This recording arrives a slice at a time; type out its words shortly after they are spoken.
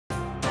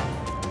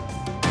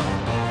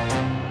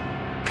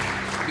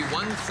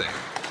thing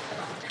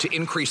to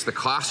increase the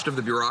cost of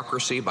the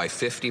bureaucracy by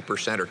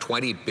 50% or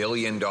 $20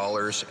 billion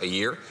a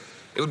year.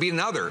 It would be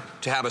another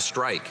to have a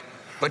strike.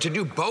 But to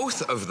do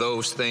both of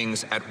those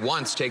things at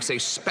once takes a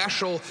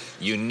special,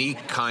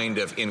 unique kind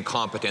of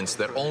incompetence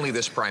that only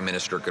this Prime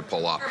Minister could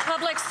pull off.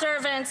 Public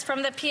servants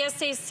from the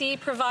PSAC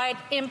provide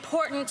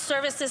important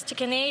services to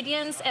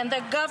Canadians, and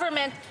the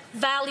government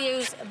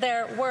values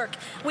their work.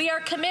 We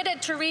are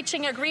committed to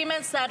reaching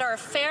agreements that are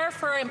fair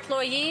for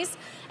employees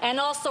and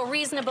also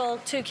reasonable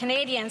to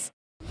Canadians.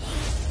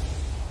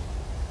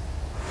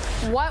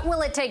 What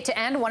will it take to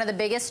end one of the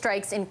biggest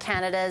strikes in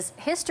Canada's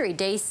history?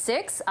 Day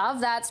 6 of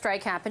that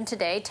strike happened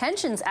today.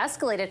 Tensions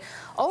escalated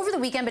over the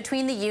weekend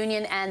between the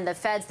union and the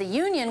feds. The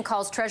union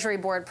calls Treasury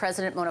Board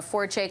President Mona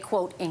Fortier,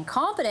 quote,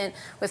 incompetent,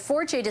 with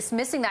Fortier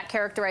dismissing that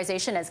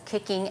characterization as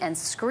kicking and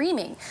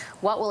screaming.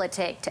 What will it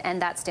take to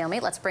end that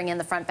stalemate? Let's bring in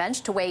the front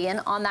bench to weigh in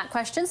on that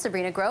question.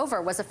 Sabrina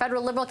Grover was a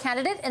federal Liberal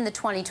candidate in the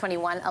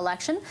 2021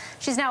 election.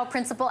 She's now a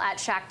principal at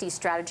Shakti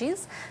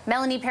Strategies.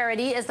 Melanie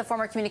Paradis is the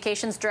former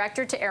communications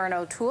director to Aaron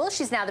O'Toole.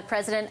 She's now the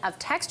president of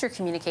Texture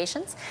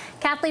Communications.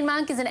 Kathleen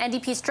Monk is an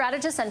NDP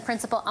strategist and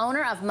principal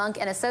owner of Monk &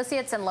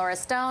 Associates, and Laura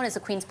Stone is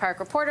a Queen's Park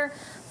reporter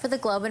for the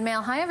Globe and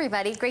Mail. Hi,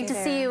 everybody. Great to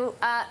see you.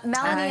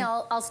 Melanie,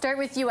 I'll start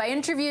with you. I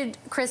interviewed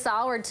Chris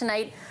Aylward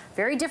tonight.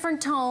 Very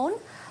different tone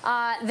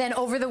than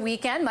over the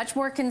weekend, much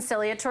more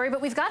conciliatory. But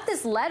we've got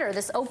this letter,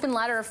 this open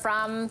letter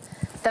from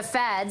the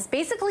feds,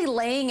 basically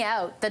laying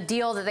out the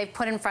deal that they've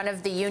put in front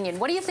of the union.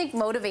 What do you think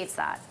motivates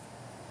that?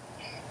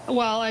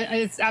 Well,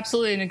 it's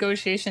absolutely a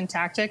negotiation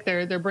tactic.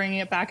 They're bringing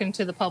it back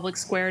into the public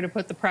square to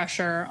put the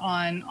pressure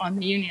on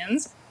the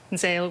unions and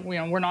say, you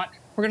know, we're not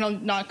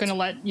going to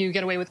let you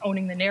get away with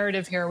owning the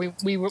narrative here.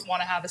 We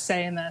want to have a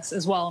say in this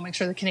as well and make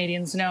sure the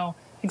Canadians know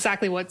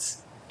exactly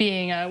what's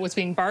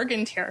being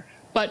bargained here.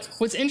 But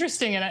what's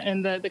interesting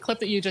in the clip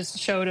that you just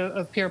showed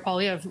of Pierre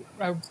Poilievre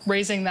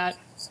raising that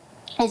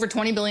over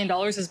 $20 billion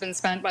has been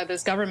spent by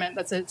this government.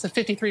 It's a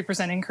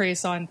 53%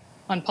 increase on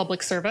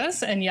public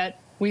service, and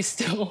yet we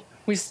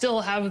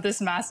still have this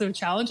massive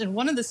challenge. And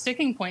one of the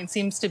sticking points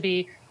seems to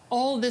be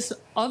all this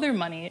other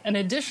money, an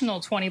additional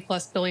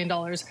 $20+ billion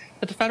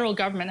that the federal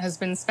government has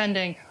been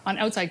spending on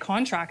outside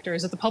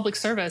contractors that the public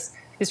service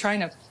is trying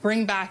to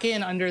bring back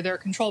in under their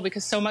control,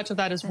 because so much of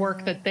that is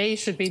work that they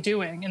should be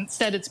doing.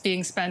 Instead, it's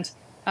being spent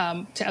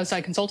to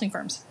outside consulting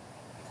firms.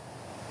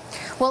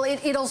 Well,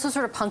 it also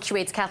sort of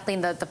punctuates, Kathleen,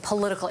 the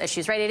political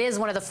issues, right? It is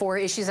one of the 4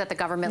 issues that the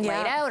government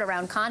laid out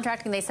around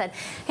contracting. They said,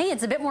 hey,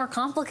 it's a bit more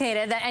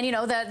complicated. And, you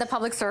know, the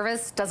public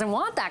service doesn't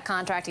want that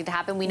contracting to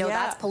happen. We know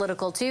that's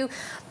political, too.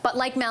 But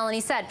like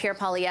Melanie said, Pierre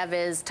Poilievre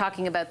is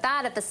talking about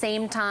that at the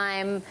same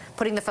time,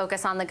 putting the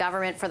focus on the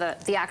government for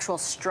the actual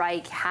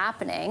strike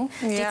happening.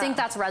 Do you think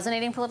that's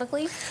resonating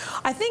politically?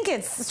 I think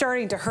it's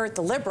starting to hurt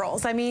the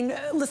Liberals. I mean,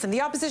 listen,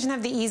 the opposition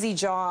have the easy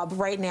job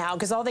right now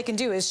because all they can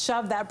do is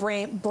shove that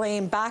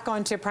blame back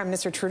onto Prime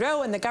Minister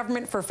Trudeau and the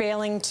government for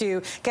failing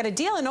to get a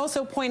deal, and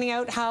also pointing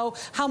out how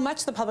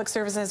much the public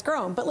service has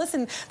grown. But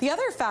listen, the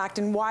other fact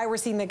and why we're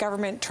seeing the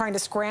government trying to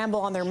scramble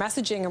on their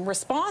messaging in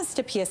response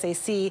to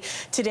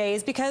PSAC today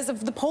is because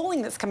of the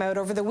polling that's come out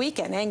over the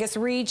weekend. Angus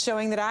Reid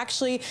showing that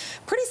actually,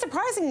 pretty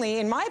surprisingly,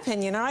 in my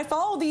opinion, and I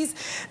follow these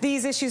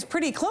issues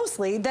pretty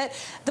closely, that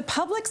the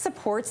public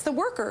supports the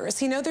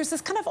workers. You know, there's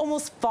this kind of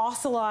almost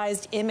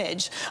fossilized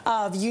image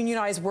of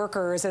unionized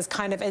workers as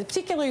kind of, and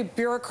particularly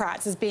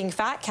bureaucrats, as being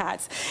fat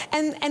cats.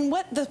 And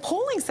what the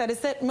polling said is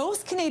that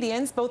most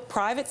Canadians, both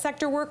private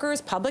sector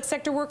workers, public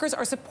sector workers,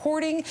 are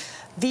supporting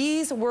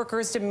these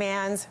workers'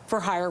 demands for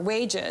higher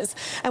wages.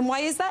 And why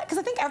is that? Because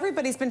I think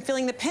everybody's been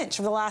feeling the pinch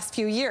over the last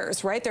few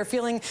years, right? They're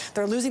feeling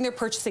they're losing their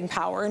purchasing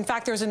power. In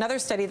fact, there's another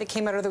study that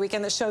came out over the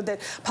weekend that showed that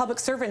public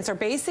servants are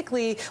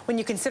basically, when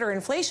you consider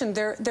inflation,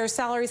 their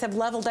salaries have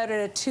leveled out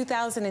at a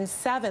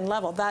 2007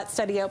 level. That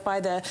study out by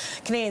the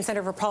Canadian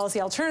Centre for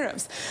Policy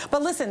Alternatives.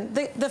 But listen,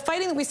 the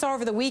fighting that we saw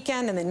over the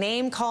weekend and the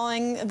name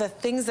calling, the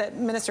things that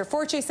Minister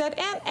Fortier said,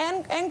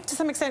 and to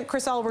some extent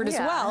Chris Aylward as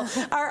well,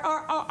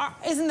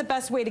 isn't the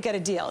best way to get a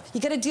deal. You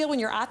get a deal when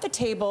you're at the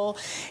table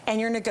and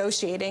you're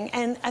negotiating.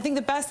 And I think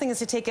the best thing is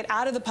to take it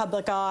out of the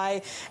public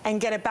eye and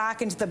get it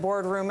back into the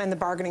boardroom and the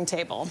bargaining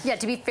table. Yeah,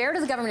 to be fair to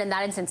the government in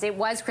that instance, it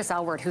was Chris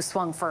Aylward who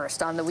swung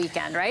first on the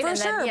weekend, right? For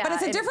sure, but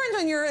it's a difference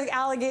when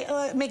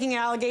you're making an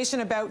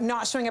allegation about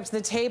not showing up to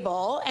the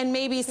table and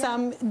maybe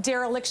some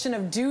dereliction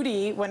of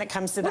duty when it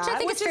comes to that. Which I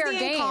think is fair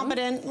game.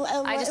 Incompetent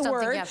I just don't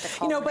word. think you have to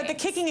call but the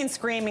kicking and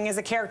screaming is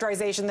a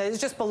characterization that is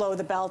just below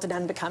the belt and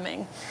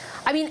unbecoming.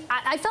 I mean,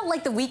 I felt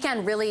like the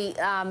weekend really,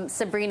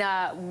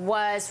 Sabrina,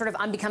 was sort of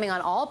unbecoming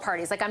on all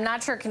parties. Like, I'm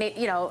not sure,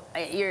 you know,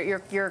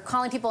 you're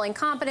calling people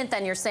incompetent,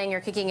 then you're saying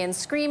you're kicking and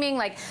screaming.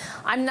 Like,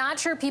 I'm not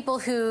sure people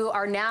who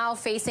are now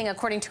facing,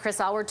 according to Chris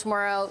Aylward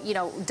tomorrow, you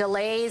know,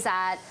 delays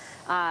at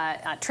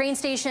train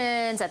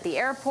stations, at the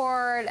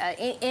airport,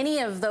 any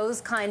of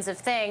those kinds of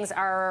things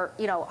are,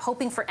 you know,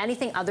 hoping for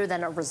anything other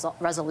than a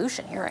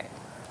resolution here. Right.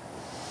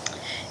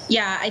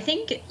 Yeah, I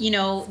think, you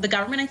know, the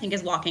government, I think,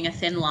 is walking a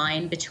thin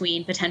line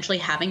between potentially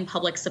having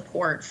public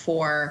support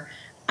for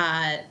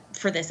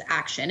for this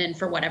action and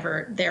for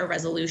whatever their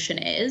resolution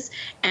is,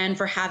 and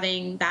for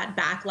having that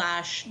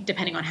backlash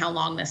depending on how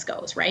long this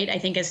goes, right? I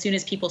think as soon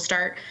as people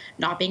start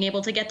not being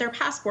able to get their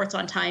passports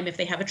on time if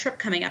they have a trip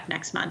coming up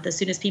next month, as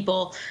soon as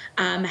people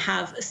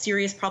have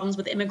serious problems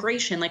with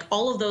immigration, like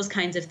all of those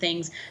kinds of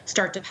things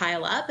start to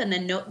pile up, and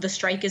then the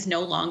strike is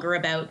no longer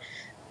about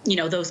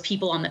those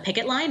people on the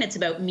picket line. It's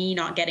about me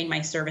not getting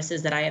my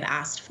services that I have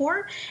asked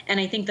for. And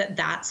I think that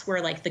that's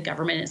where like the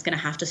government is going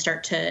to have to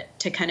start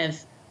to kind of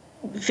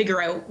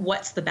figure out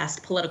what's the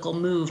best political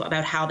move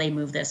about how they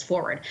move this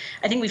forward.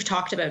 I think we've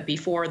talked about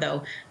before,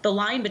 though, the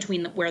line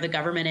between where the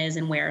government is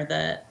and where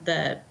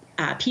the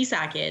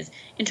PSAC is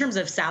in terms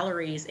of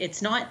salaries,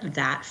 it's not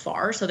that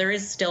far. So there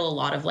is still a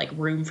lot of like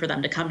room for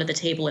them to come to the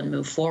table and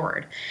move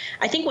forward.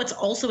 I think what's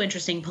also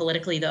interesting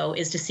politically, though,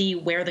 is to see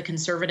where the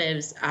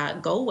Conservatives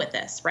go with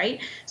this,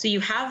 right? So you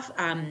have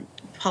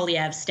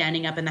Poilievre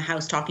standing up in the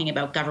House talking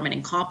about government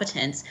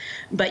incompetence,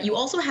 but you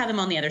also have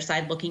him on the other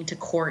side looking to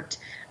court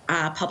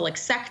public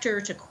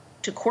sector,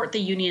 to court the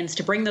unions,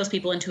 to bring those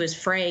people into his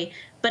fray.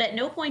 But at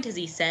no point has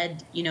he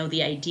said,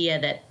 the idea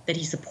that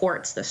he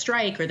supports the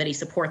strike or that he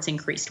supports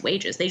increased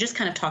wages. They just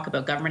kind of talk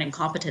about government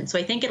incompetence. So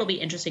I think it'll be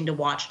interesting to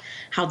watch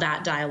how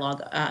that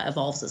dialogue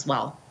evolves as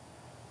well.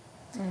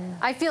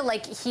 I feel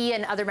like he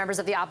and other members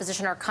of the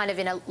opposition are kind of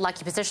in a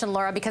lucky position,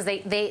 Laura, because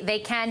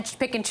they can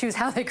pick and choose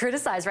how they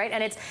criticize, right?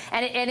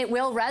 And it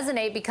will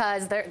resonate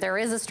because there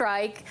is a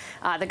strike.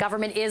 The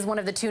government is one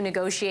of the two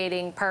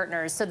negotiating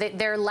partners, so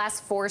they're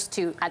less forced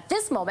to, at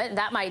this moment,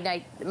 that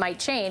might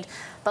change,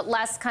 but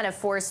less kind of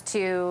forced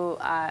to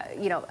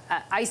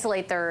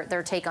isolate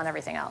their take on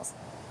everything else.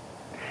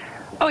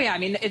 Oh, yeah. I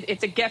mean,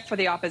 it's a gift for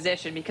the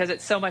opposition because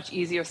it's so much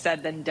easier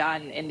said than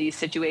done in these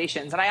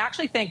situations. And I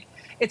actually think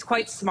it's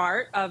quite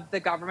smart of the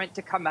government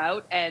to come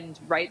out and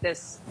write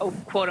this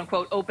quote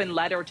unquote open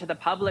letter to the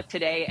public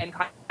today and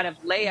kind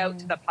of lay out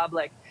to the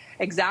public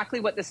exactly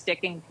what the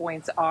sticking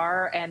points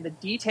are and the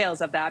details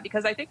of that.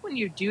 Because I think when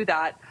you do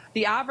that,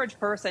 the average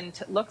person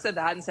looks at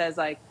that and says,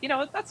 like,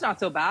 that's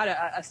not so bad.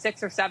 A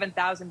 $6,000 or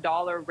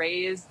 $7,000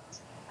 raise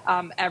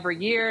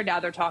every year. Now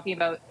they're talking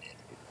about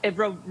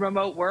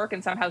remote work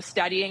and somehow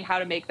studying how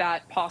to make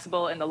that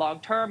possible in the long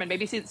term. And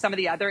maybe some of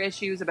the other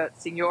issues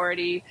about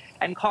seniority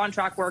and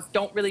contract work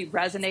don't really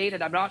resonate.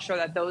 And I'm not sure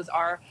that those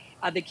are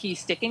the key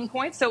sticking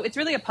points. So it's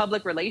really a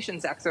public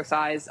relations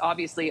exercise,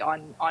 obviously,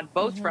 on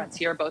both fronts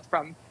here, both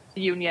from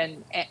the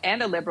union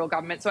and a Liberal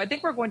government. So I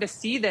think we're going to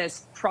see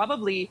this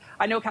probably,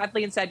 I know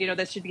Kathleen said,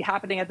 this should be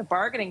happening at the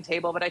bargaining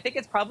table, but I think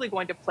it's probably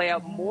going to play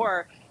out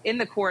more in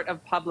the court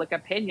of public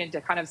opinion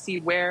to kind of see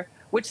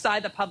which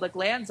side the public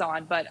lands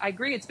on. But I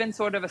agree, it's been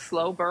sort of a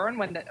slow burn.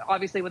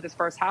 Obviously, when this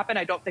first happened,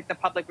 I don't think the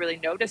public really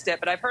noticed it.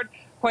 But I've heard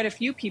quite a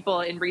few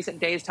people in recent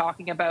days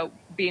talking about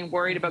being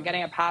worried about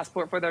getting a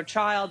passport for their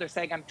child or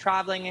saying, I'm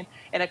traveling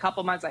in a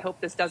couple months. I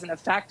hope this doesn't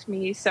affect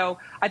me. So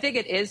I think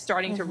it is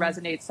starting to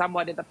resonate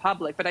somewhat in the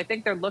public. But I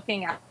think they're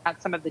looking at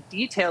some of the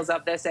details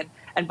of this, and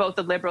both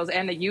the Liberals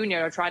and the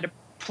union are trying to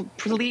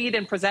plead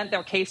and present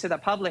their case to the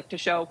public to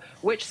show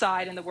which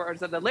side, in the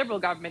words of the Liberal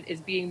government,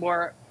 is being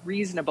more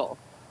reasonable.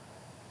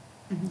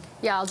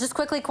 Yeah, I'll just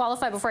quickly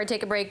qualify before I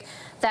take a break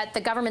that the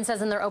government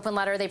says in their open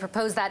letter they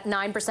propose that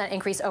 9%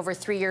 increase over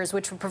 3 years,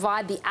 which would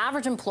provide the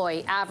average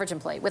employee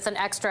with an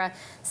extra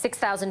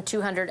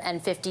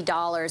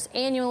 $6,250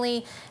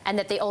 annually, and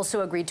that they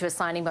also agreed to a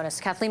signing bonus.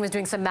 Kathleen was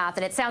doing some math,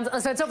 and it sounds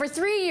so it's over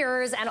 3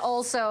 years and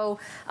also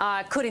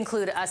could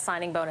include a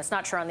signing bonus.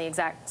 Not sure on the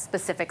exact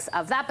specifics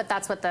of that, but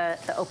that's what the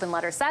open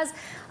letter says.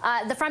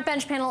 The front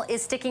bench panel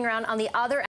is sticking around on the other